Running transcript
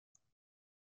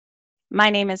My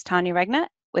name is Tanya Regna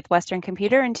with Western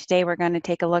Computer, and today we're going to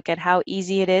take a look at how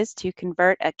easy it is to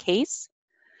convert a case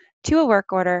to a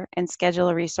work order and schedule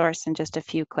a resource in just a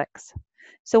few clicks.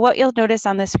 So what you'll notice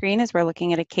on the screen is we're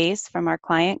looking at a case from our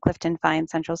client, Clifton Fine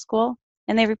Central School,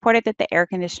 and they reported that the air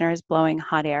conditioner is blowing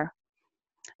hot air.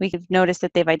 We've noticed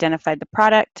that they've identified the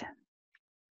product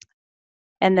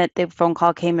and that the phone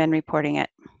call came in reporting it.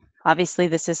 Obviously,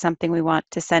 this is something we want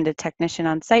to send a technician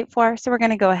on site for, so we're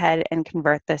going to go ahead and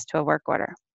convert this to a work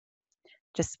order.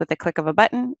 Just with a click of a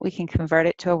button, we can convert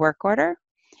it to a work order,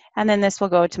 and then this will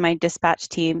go to my dispatch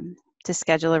team to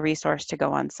schedule a resource to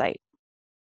go on site.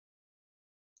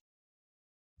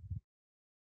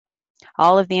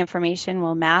 All of the information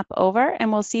will map over,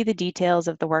 and we'll see the details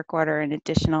of the work order and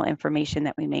additional information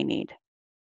that we may need.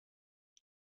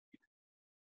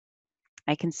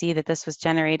 I can see that this was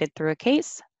generated through a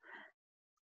case,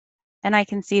 and I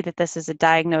can see that this is a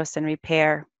diagnose and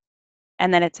repair,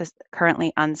 and then it's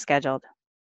currently unscheduled.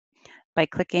 By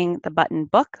clicking the button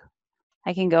Book,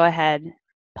 I can go ahead,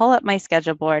 pull up my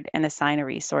schedule board, and assign a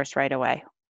resource right away.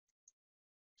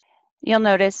 You'll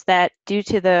notice that due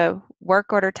to the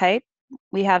work order type,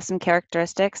 we have some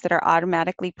characteristics that are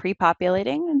automatically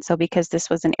pre-populating. And so because this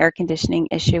was an air conditioning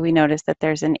issue, we notice that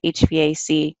there's an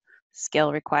HVAC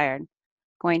skill required.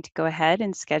 Going to go ahead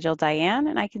and schedule Diane,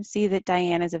 and I can see that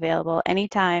Diane is available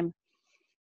anytime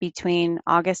between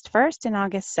August 1st and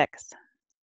August 6th.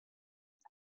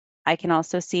 I can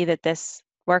also see that this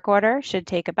work order should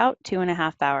take about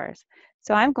 2.5 hours.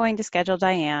 So I'm going to schedule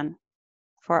Diane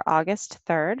for August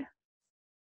 3rd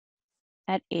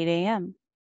at 8 a.m.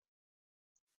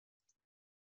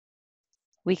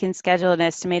 We can schedule an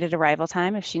estimated arrival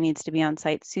time if she needs to be on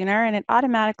site sooner, and it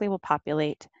automatically will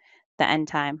populate the end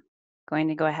time. Going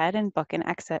to go ahead and book an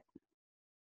exit.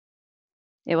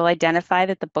 It will identify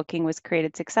that the booking was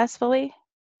created successfully,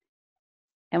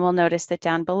 and we'll notice that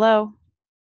down below,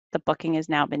 the booking has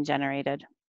now been generated.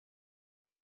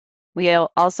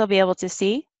 We'll also be able to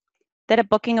see that a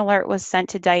booking alert was sent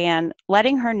to Diane,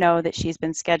 letting her know that she's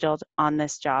been scheduled on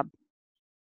this job.